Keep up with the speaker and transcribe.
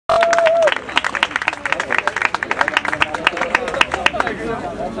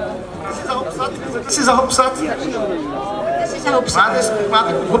si zahopsat?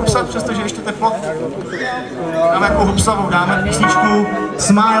 Máte hopsat, přestože ještě teplo? Dáme jako hopsavou, dáme písničku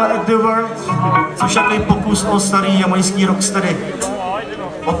Smile at the World, což je takový pokus o starý jamajský rocksteady.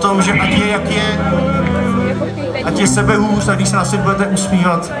 O tom, že ať je jak je, ať je sebehůř, a když se na sebe budete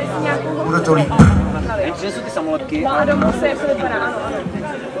usmívat, bude to líp. Kde jsou ty samolepky? No a domů se jak to vypadá, ano.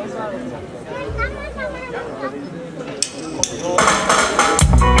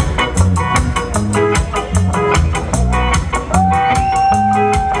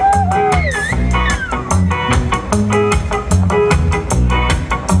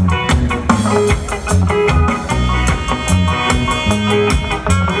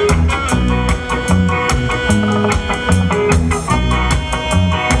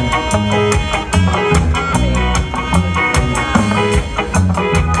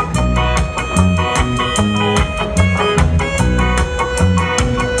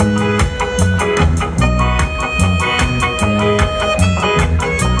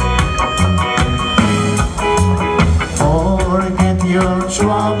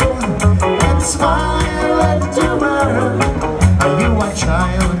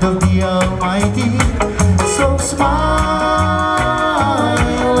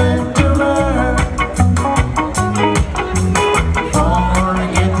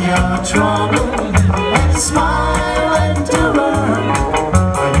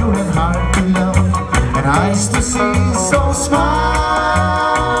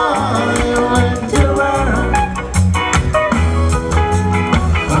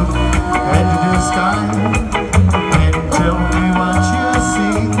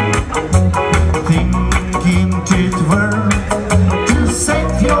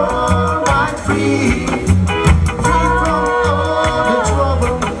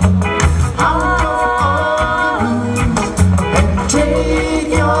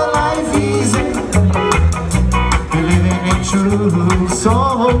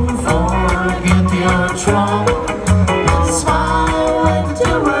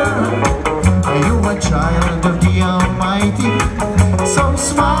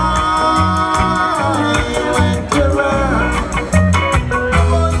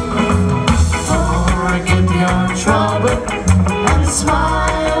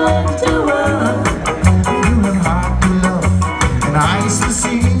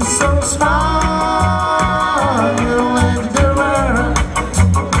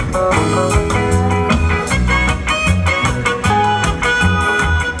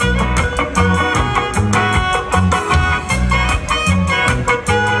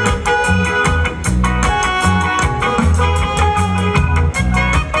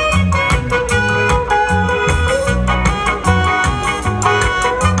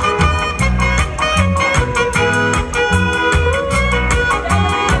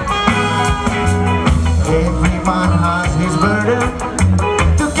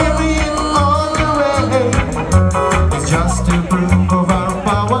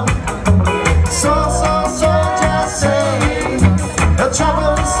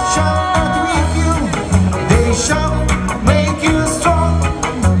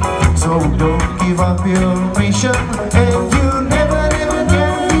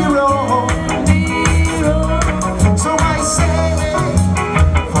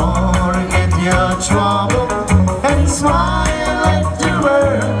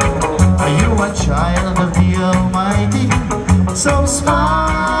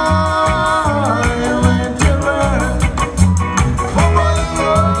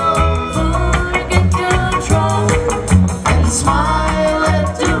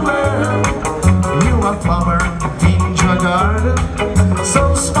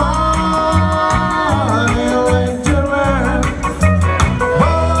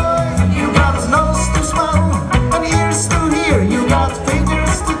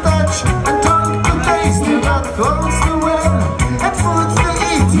 Clothes to wear and food to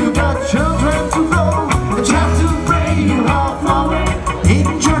eat. You got children to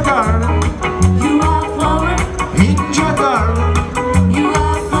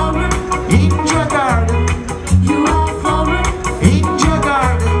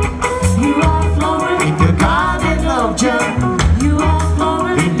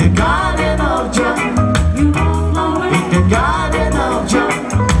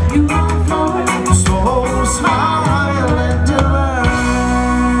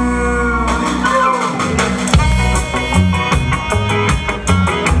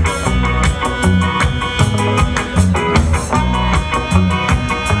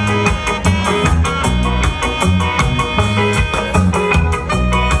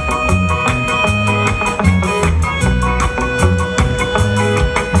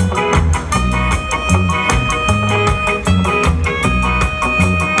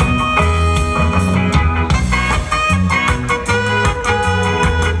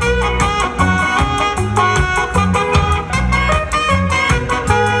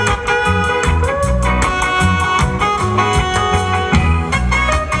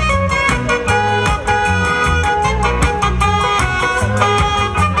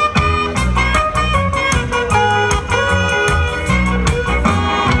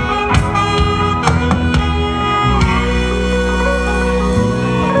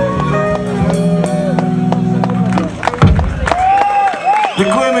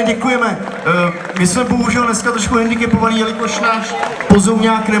Děkujeme. My jsme bohužel dneska trošku handicapovaný, jelikož náš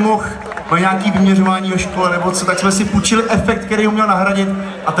pozovňák nemohl na nějaký vyměřování ve škole nebo co, tak jsme si půjčili efekt, který ho měl nahradit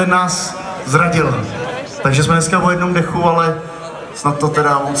a ten nás zradil. Takže jsme dneska o jednom dechu, ale snad to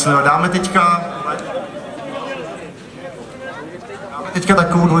teda moc ne. Dáme teďka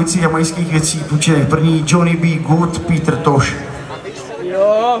takovou dvojici jamajských věcí půjčených. První Johnny B. Good, Peter Tosh.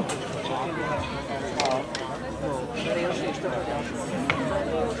 Jo.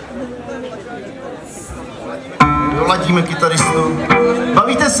 Doladíme kytaristu.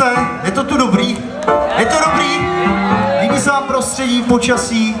 Bavíte se? Je to tu dobrý? Je to dobrý? Líbí se vám prostředí,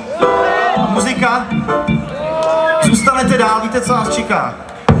 počasí, muzika? Zůstanete dál, víte, co nás čeká?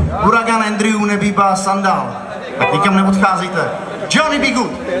 Uragan, Andrew, Nebýba, Sandál. Tak nikam neodcházejte. Johnny B.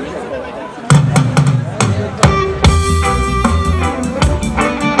 Good.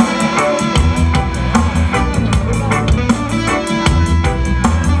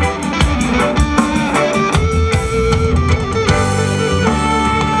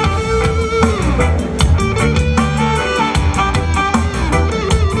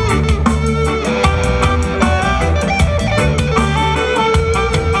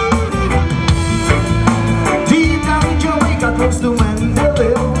 To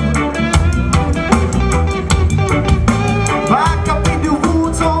Mandeville, back up in the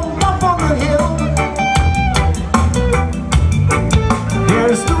woods up on the hill.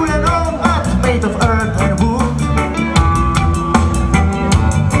 There stood an old hut made of earth and wood,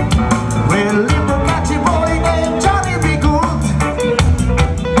 where lived a catchy boy named Johnny B. Good.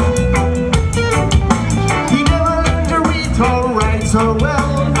 He never learned to read or write so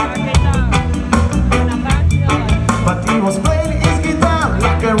well, but he was playing his guitar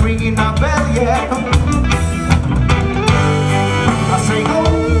like a ringing a bell, yeah. I say go,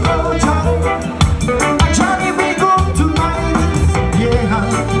 go Johnny, Johnny be good tonight,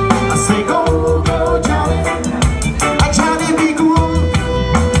 yeah. I say go, go Johnny, Johnny be good.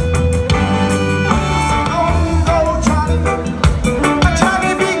 I say go, go Johnny,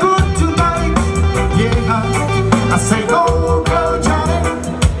 Johnny be good tonight, yeah. I say go, go Johnny,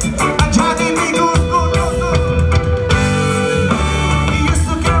 Johnny be good.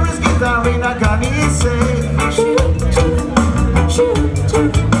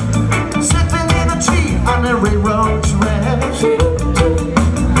 Sitting in a tree on a railroad track,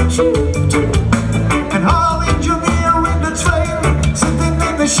 and all engineer in the train sitting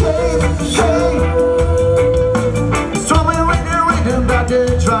in the shade, strumming with the rhythm that the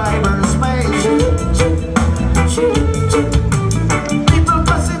drivers make. People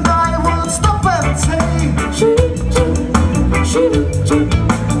passing by will stop and say,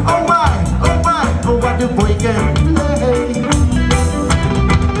 oh my, what the boy can play.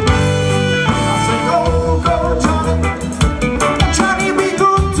 I say go, go Johnny, Johnny be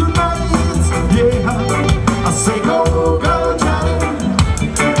good tonight, yeah. I say go, go Johnny,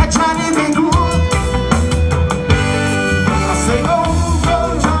 Johnny be good. I say go, go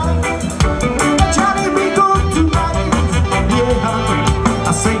Johnny, Johnny be good tonight, yeah. I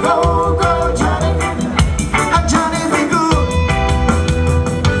say go, go Johnny, Johnny be good.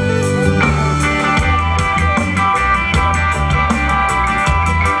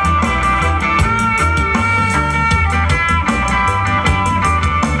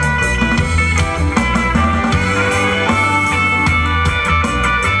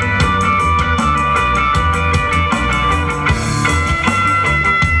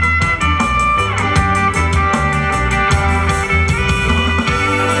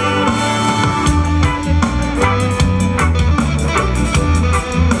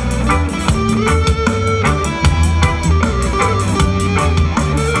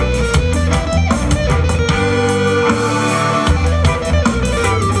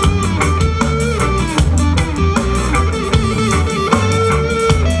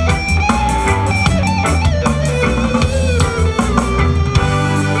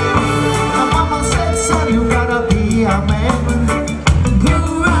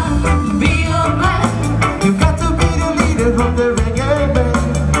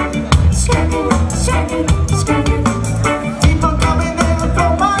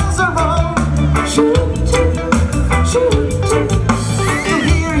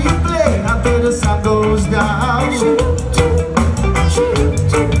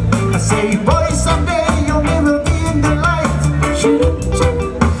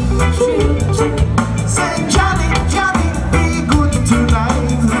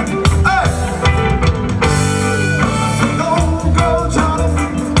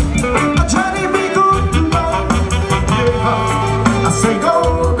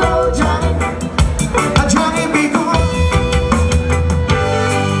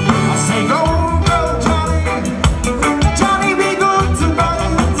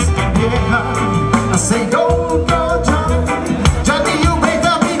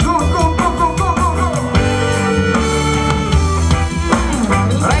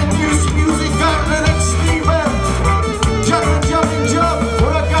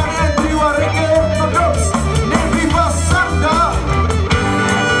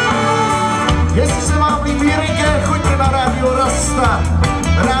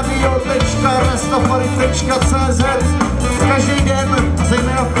 RNMG.cz každý den,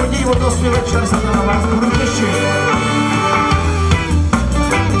 zejména v pondělí od 8 večer se tam na vás budu těšit.